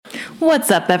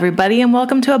What's up, everybody, and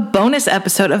welcome to a bonus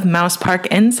episode of Mouse Park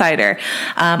Insider.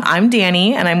 I'm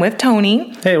Danny, and I'm with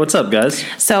Tony. Hey, what's up, guys?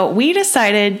 So we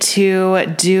decided to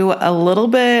do a little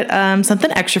bit something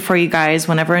extra for you guys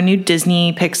whenever a new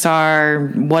Disney,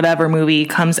 Pixar, whatever movie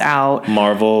comes out.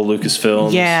 Marvel,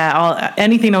 Lucasfilm. Yeah,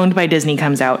 anything owned by Disney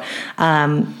comes out.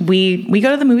 We go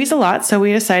to the movies a lot, so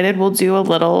we decided we'll do a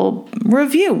little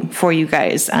review for you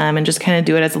guys and just kind of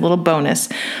do it as a little bonus.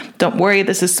 Don't worry,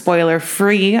 this is spoiler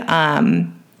free.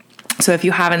 So if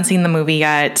you haven't seen the movie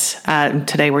yet,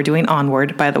 today we're doing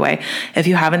Onward, by the way. If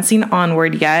you haven't seen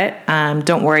Onward yet,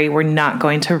 don't worry, we're not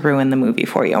going to ruin the movie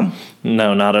for you.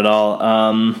 No, not at all.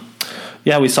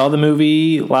 Yeah, we saw the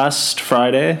movie last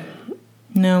Friday.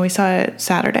 No, we saw it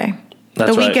Saturday.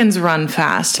 That's the right. Weekends run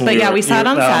fast. But we saw it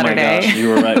on Saturday. My gosh, you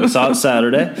were right. We saw it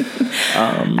Saturday.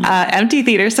 Empty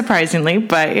theater, surprisingly,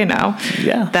 but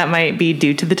Yeah. that might be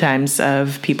due to the times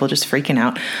of people just freaking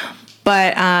out.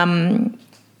 But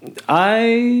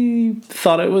I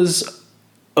thought it was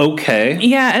okay.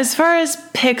 yeah, as far as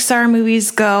Pixar movies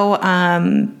go,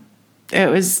 it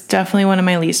was definitely one of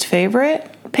my least favorite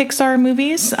Pixar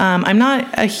movies. I'm not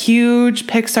a huge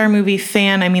Pixar movie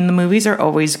fan. I mean, the movies are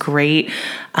always great.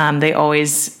 They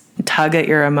always tug at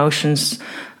your emotions.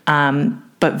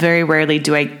 But very rarely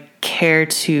do I care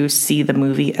to see the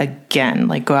movie again,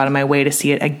 like go out of my way to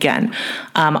see it again.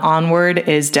 Onward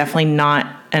is definitely not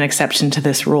an exception to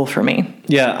this rule for me.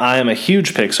 Yeah, I am a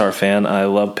huge Pixar fan. I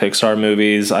love Pixar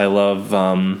movies. I love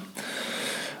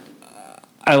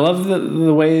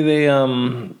the way they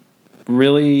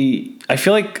really, I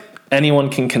feel like anyone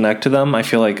can connect to them. I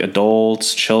feel like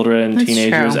adults, children, That's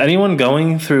teenagers, true. anyone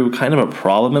going through kind of a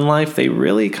problem in life, they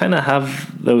really kind of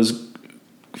have those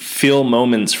feel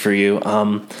moments for you.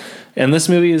 And this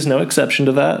movie is no exception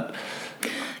to that.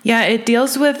 Yeah, it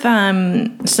deals with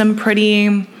some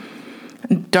pretty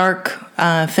dark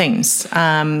things.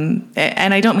 And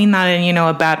I don't mean that in,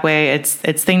 a bad way.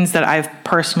 It's things that I've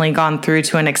personally gone through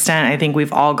to an extent. I think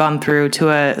we've all gone through to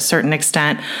a certain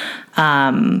extent.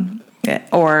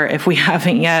 Or if we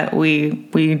haven't yet,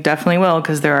 we definitely will,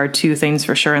 because there are two things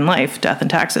for sure in life: death and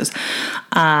taxes.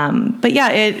 But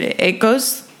yeah, it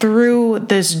goes through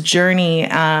this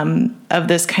journey of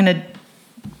this kind of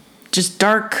just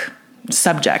dark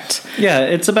subject. Yeah,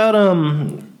 it's about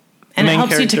and it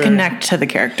helps you to connect to the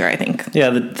character, I think. Yeah,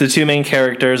 the two main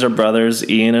characters are brothers,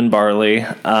 Ian and Barley.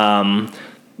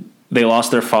 They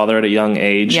lost their father at a young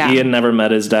age. Yeah. Ian never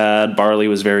met his dad. Barley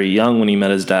was very young when he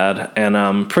met his dad.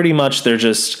 And pretty much they're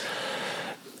just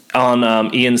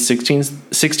on Ian's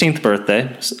 16th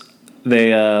birthday.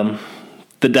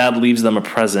 The dad leaves them a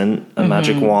present, a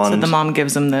magic wand. So the mom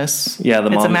gives him this. Yeah,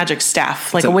 it's a magic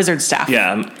staff, like a wizard staff.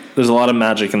 Yeah, there's a lot of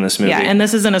magic in this movie. Yeah, and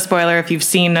this isn't a spoiler. If you've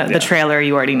seen the trailer,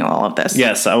 you already know all of this.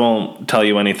 Yes, I won't tell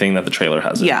you anything that the trailer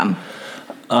hasn't. Yeah.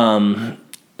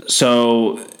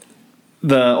 So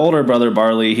the older brother,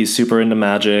 Barley, he's super into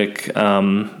magic.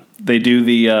 They do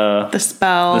the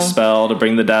spell to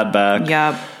bring the dad back.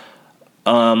 Yep.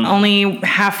 Only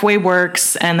halfway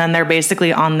works, and then they're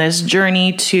basically on this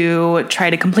journey to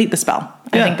try to complete the spell.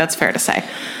 I think that's fair to say.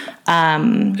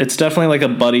 It's definitely like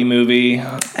a buddy movie.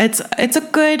 It's a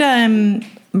good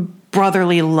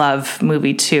brotherly love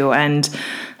movie too, and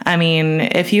I mean,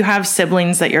 if you have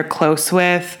siblings that you're close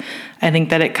with, I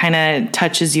think that it kind of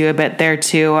touches you a bit there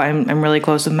too. I'm really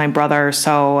close with my brother,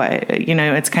 so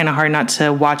it's kind of hard not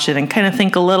to watch it and kind of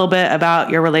think a little bit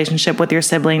about your relationship with your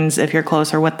siblings if you're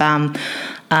closer with them.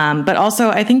 But also,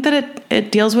 I think that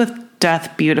it deals with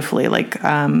death beautifully, like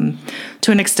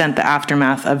to an extent, the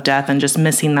aftermath of death and just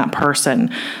missing that person,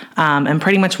 and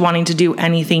pretty much wanting to do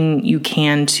anything you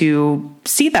can to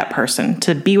see that person,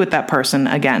 to be with that person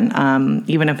again,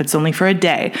 even if it's only for a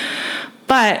day.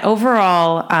 But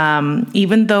overall,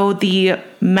 even though the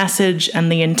message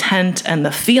and the intent and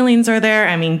the feelings are there,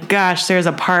 I mean, gosh, there's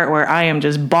a part where I am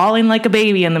just bawling like a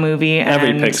baby in the movie. Every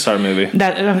Pixar movie.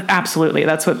 Absolutely.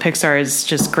 That's what Pixar is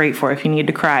just great for. If you need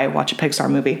to cry, watch a Pixar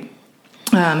movie.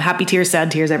 Happy tears, sad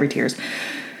tears, every tears.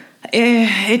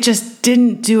 It just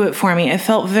didn't do it for me. It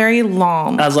felt very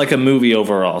long. As like a movie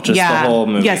overall, just the whole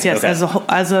movie. Yes. Okay.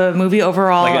 As a movie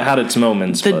overall. Like it had its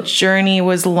moments. The journey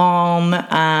was long.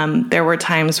 There were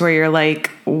times where you're like,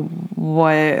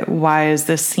 why is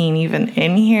this scene even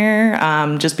in here?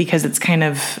 Just because it's kind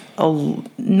of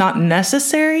not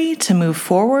necessary to move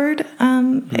forward.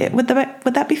 Would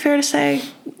that be fair to say?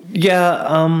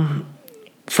 Yeah.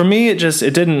 For me, it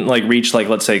didn't like reach like,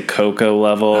 let's say, Coco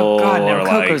level. Oh God, no, or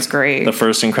Coco's like great. The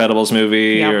first Incredibles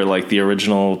movie, or like the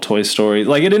original Toy Story.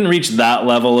 Like it didn't reach that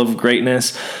level of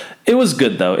greatness. It was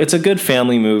good though. It's a good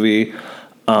family movie.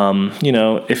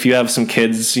 If you have some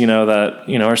kids,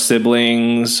 that, are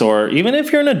siblings, or even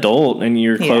if you're an adult and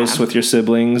you're close with your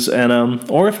siblings, and,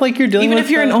 or if like you're dealing even with,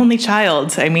 if you're an only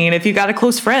child, I mean, if you got a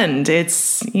close friend,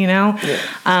 it's,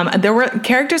 there were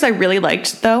characters I really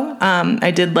liked though.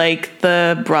 I did like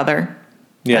the brother.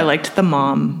 Yeah. I liked the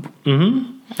mom.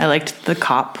 Mm-hmm. I liked the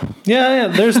cop. Yeah.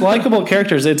 There's likable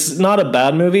characters. It's not a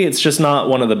bad movie. It's just not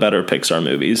one of the better Pixar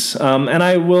movies. And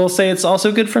I will say it's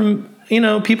also good from,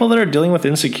 people that are dealing with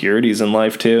insecurities in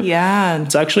life too. Yeah.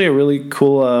 It's actually a really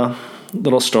cool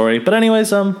little story. But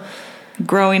anyways,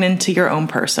 growing into your own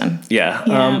person. Yeah.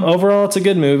 Overall, it's a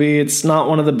good movie. It's not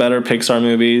one of the better Pixar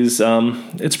movies.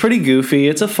 It's pretty goofy.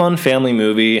 It's a fun family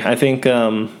movie. I think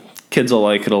kids will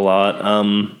like it a lot.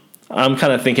 I'm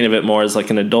kind of thinking of it more as like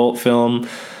an adult film.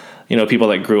 People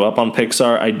that grew up on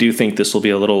Pixar, I do think this will be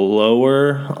a little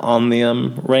lower on the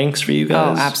ranks for you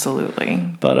guys. Oh, absolutely.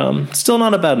 But still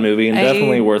not a bad movie and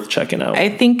definitely worth checking out. I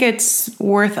think it's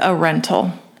worth a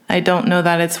rental. I don't know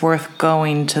that it's worth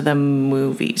going to the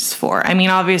movies for. I mean,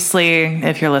 obviously,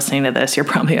 if you're listening to this, you're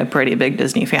probably a pretty big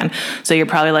Disney fan. So you're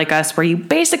probably like us, where you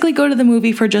basically go to the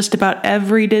movie for just about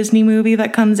every Disney movie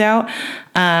that comes out.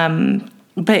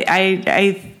 But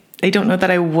I don't know that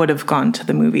I would have gone to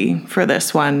the movie for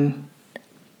this one.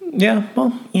 Yeah,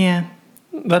 well. Yeah.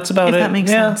 That's about it. If that makes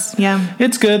sense. Yeah.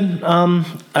 It's good.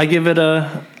 I give it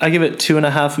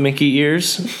 2.5 Mickey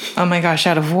ears. Oh my gosh,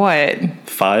 out of what?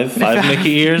 5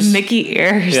 Mickey ears. Mickey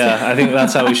ears. Yeah, I think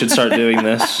that's how we should start doing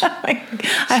this.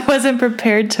 I wasn't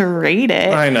prepared to rate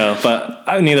it. I know,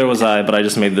 but neither was I, but I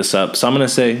just made this up. So I'm going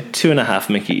to say 2.5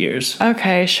 Mickey ears.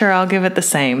 Okay, sure, I'll give it the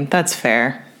same. That's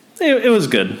fair. It was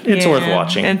good. It's worth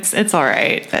watching. It's all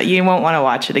right. You won't want to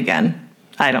watch it again,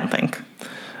 I don't think.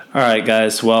 All right,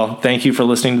 guys. Well, thank you for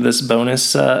listening to this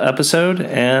bonus episode,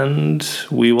 and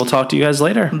we will talk to you guys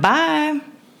later. Bye.